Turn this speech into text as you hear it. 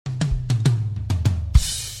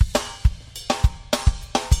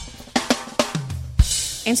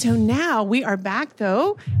And so now we are back,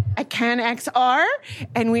 though, at Cannes XR,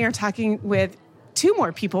 and we are talking with two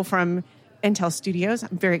more people from Intel Studios.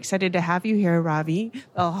 I'm very excited to have you here, Ravi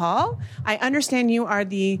Lal. I understand you are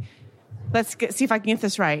the, see if I can get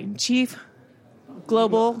this right, Chief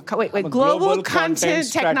Global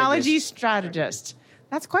Content Technology Strategist.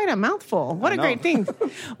 That's quite a mouthful. What a great thing.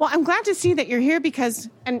 Well, I'm glad to see that you're here because,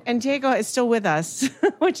 and Diego is still with us,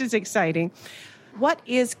 which is exciting. What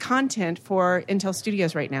is content for Intel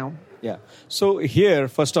Studios right now? Yeah. So here,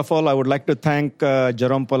 first of all, I would like to thank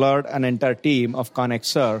Jerome Pollard and entire team of Cannes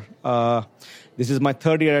XR. This is my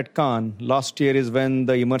third year at Cannes. Last year is when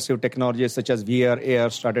the immersive technologies such as VR, AR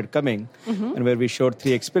started coming, and where we showed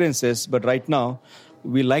 3 experiences. But right now,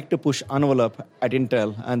 we like to push envelope at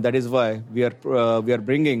Intel, and that is why we are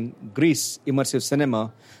bringing Greece immersive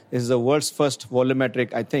cinema. This is the world's first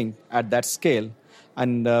volumetric, I think, at that scale.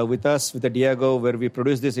 And with us, with the Diego, where we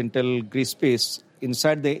produce this Intel Greece piece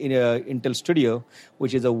inside the Intel studio,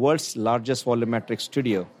 which is the world's largest volumetric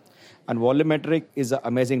studio. And volumetric is an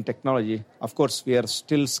amazing technology. Of course, we are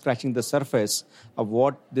still scratching the surface of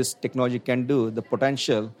what this technology can do, the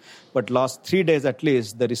potential. But last 3 days at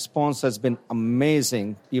least, the response has been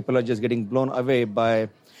amazing. People are just getting blown away by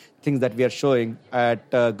things that we are showing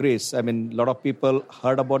at Greece. I mean, a lot of people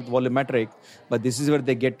heard about volumetric, but this is where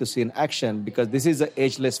they get to see in action because this is an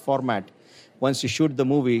ageless format. Once you shoot the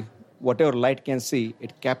movie, whatever light can see,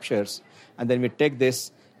 it captures. And then we take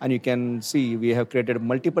this, and you can see we have created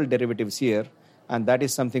multiple derivatives here, and that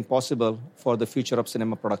is something possible for the future of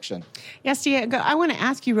cinema production. Yes, Diego, I want to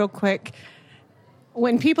ask you real quick.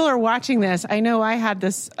 When people are watching this, I know I had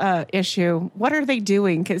this issue. What are they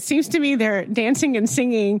doing? Because it seems to me they're dancing and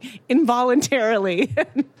singing involuntarily.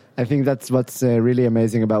 I think that's what's really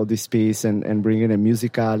amazing about this piece and bringing a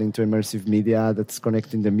musical into immersive media that's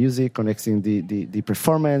connecting the music, connecting the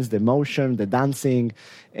performance, the motion, the dancing.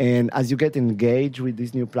 And as you get engaged with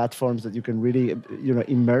these new platforms that you can really,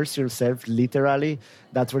 immerse yourself literally,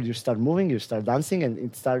 that's where you start moving, you start dancing, and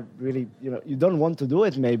it start really, you don't want to do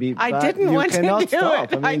it maybe. I didn't want to do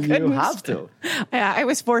stop. it. I mean, you have to. Yeah, I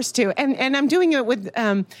was forced to. And I'm doing it with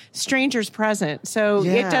strangers present. So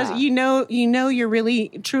it does, you're really,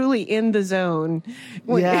 truly in the zone.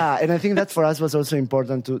 Yeah, and I think that for us was also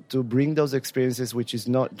important to bring those experiences, which is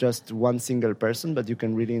not just one single person, but you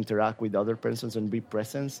can really interact with other persons and be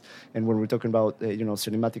present. And when we're talking about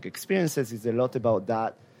cinematic experiences, it's a lot about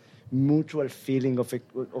that mutual feeling of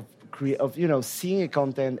seeing a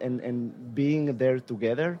content and being there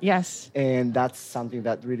together. Yes, and that's something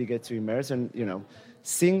that really gets you immersed. And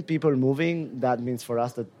seeing people moving, that means for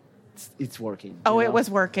us that it's working. It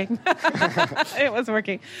was working. It was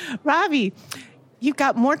working. Ravi, you've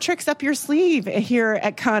got more tricks up your sleeve here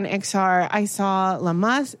at Cannes XR. I saw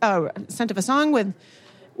Scent of a Song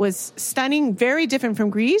was stunning, very different from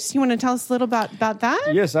Greece. You want to tell us a little about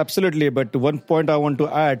that? Yes, absolutely. But one point I want to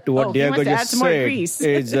add to what Diego just said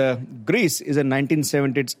is Greece is a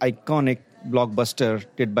 1970s iconic blockbuster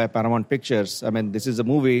did by Paramount Pictures. I mean, this is a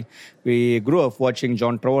movie we grew up watching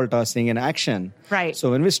John Travolta sing in action. Right. So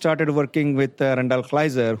when we started working with Randall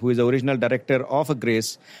Kleiser, who is the original director of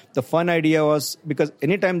Greece, the fun idea was because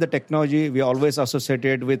anytime the technology we always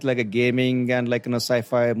associated with like a gaming and like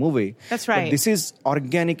sci-fi movie. That's right. But this is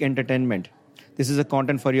organic entertainment. This is a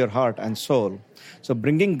content for your heart and soul. So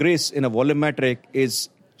bringing Greece in a volumetric is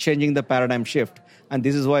changing the paradigm shift. And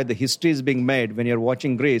this is why the history is being made when you're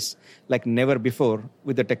watching Greece like never before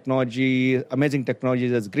with the technology, amazing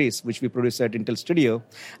technologies as Greece, which we produce at Intel Studio.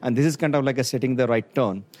 And this is kind of like a setting the right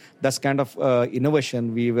tone. That's kind of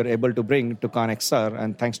innovation we were able to bring to Cannes XR.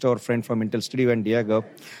 And thanks to our friend from Intel Studio and Diego,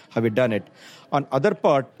 have we done it. On other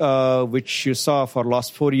part, which you saw for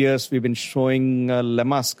last 4 years, we've been showing Le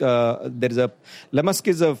Masque. Le Masque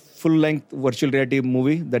is a full-length virtual reality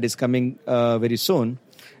movie that is coming very soon.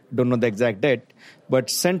 Don't know the exact date. But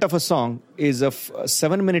Scent of a Song is a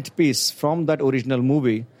 7-minute piece from that original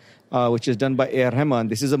movie, which is done by A.R. Rahman.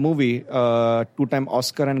 This is a movie, 2-time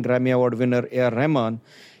Oscar and Grammy Award winner A.R. Rahman.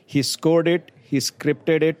 He scored it, he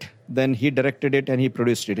scripted it, then he directed it, and he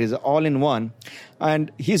produced it. It's all in one.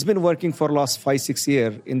 And he's been working for the last 5-6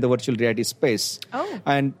 years in the virtual reality space. Oh.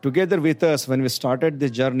 And together with us, when we started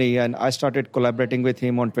this journey, and I started collaborating with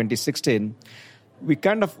him on 2016, we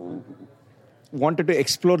kind of wanted to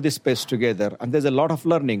explore this space together. And there's a lot of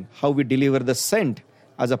learning, how we deliver the scent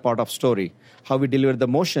as a part of story, how we deliver the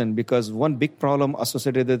motion, because one big problem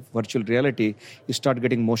associated with virtual reality, you start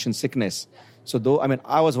getting motion sickness. So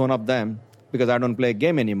I was one of them because I don't play a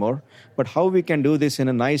game anymore, but how we can do this in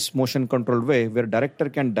a nice motion controlled way where director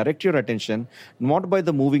can direct your attention, not by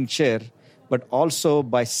the moving chair, but also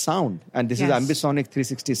by sound. And this is Ambisonic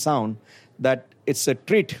 360 sound that it's a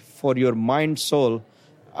treat for your mind, soul,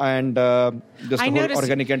 and just the whole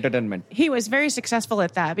organic entertainment. He was very successful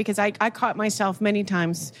at that because I caught myself many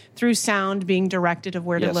times through sound being directed of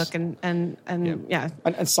where to look and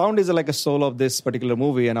And sound is like a soul of this particular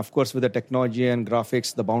movie. And of course, with the technology and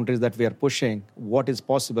graphics, the boundaries that we are pushing, what is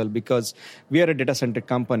possible, because we are a data-centric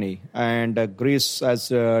company. And Greece, as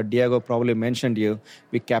Diego probably mentioned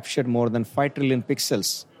we captured more than 5 trillion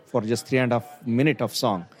pixels for just 3.5 minutes of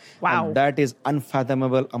song. Wow. And that is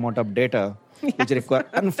unfathomable amount of data. Yes. Which require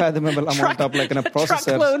unfathomable amount of processors.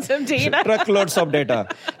 Truckloads of data. Truckloads of data.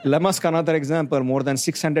 Lamask, another example, more than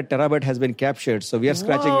 600 terabyte has been captured. So we are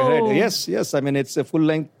scratching our head. Yes. I mean, it's a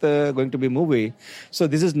full-length going to be movie. So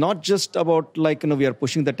this is not just about we are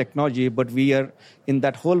pushing the technology, but we are, in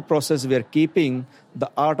that whole process, we are keeping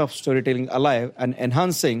the art of storytelling alive and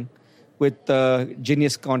enhancing with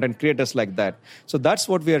genius content creators like that. So that's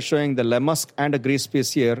what we are showing, the Lamask and a Greece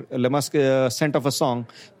piece here. Lamask, Scent of a Song,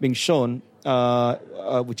 being shown,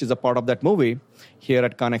 which is a part of that movie here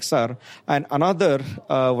at ConXR. And another,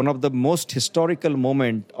 one of the most historical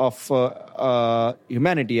moment of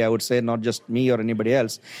humanity, I would say, not just me or anybody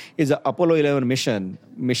else, is the Apollo 11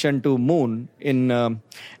 mission to moon in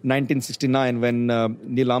 1969 when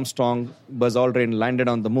Neil Armstrong, Buzz Aldrin landed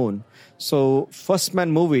on the moon. So First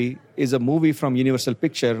Man movie is a movie from Universal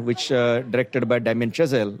Pictures, which directed by Damien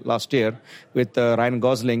Chazelle last year, with Ryan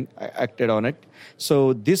Gosling acted on it.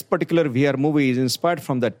 So this particular VR movie is inspired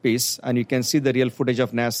from that piece, and you can see the real footage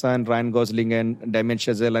of NASA and Ryan Gosling and Damien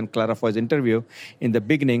Chazelle and Clara Foy's interview in the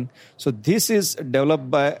beginning. So this is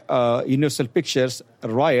developed by Universal Pictures,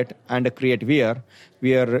 Riot, and Create VR.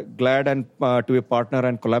 We are glad and to be a partner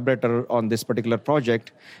and collaborator on this particular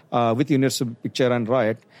project with Universal Pictures and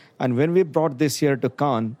Riot. And when we brought this here to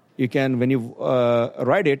Cannes, you can, when you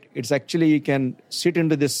ride it, it's actually, you can sit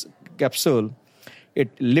into this capsule. It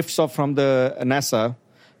lifts off from the NASA,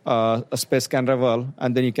 a Space Canaveral,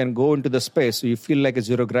 and then you can go into the space. So you feel like a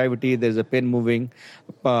zero gravity. There's a pen moving.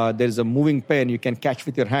 There's a moving pen you can catch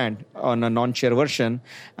with your hand on a non-chair version.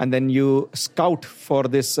 And then you scout for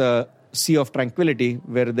this Sea of Tranquility,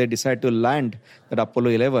 where they decide to land that Apollo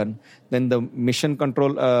 11. Then the mission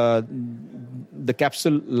control, the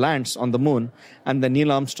capsule lands on the moon, and then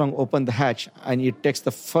Neil Armstrong opened the hatch, and it takes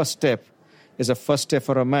the first step. Is a first step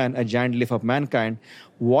for a man, a giant leap of mankind.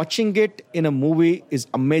 Watching it in a movie is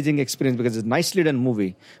amazing experience because it's a nicely done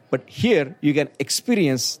movie. But here you can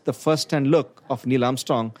experience the first-hand look of Neil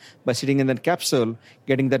Armstrong by sitting in that capsule,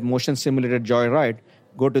 getting that motion simulated joyride,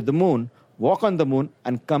 go to the moon, walk on the moon,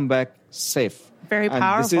 and come back safe. Very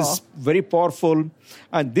powerful. This is very powerful.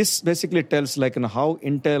 And this basically tells how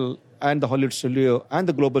Intel and the Hollywood studio and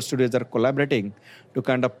the global studios are collaborating to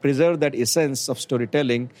kind of preserve that essence of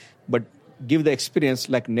storytelling, but give the experience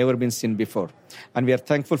like never been seen before. And we are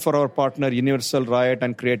thankful for our partner Universal, Riot,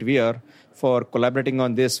 and Create VR for collaborating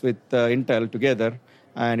on this with Intel together.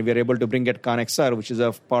 And we are able to bring it ConXR, which is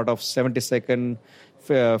a part of 72nd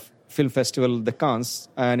Film Festival, the Cannes.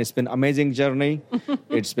 And it's been an amazing journey.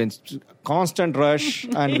 It's been constant rush,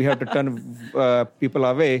 and we have to turn people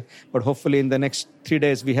away. But hopefully in the next 3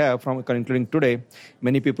 days we have, including today,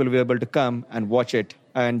 many people will be able to come and watch it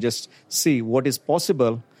and just see what is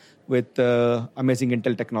possible with amazing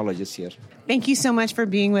Intel technologies here. Thank you so much for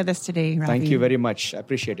being with us today, Ravi. Thank you very much. I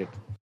appreciate it.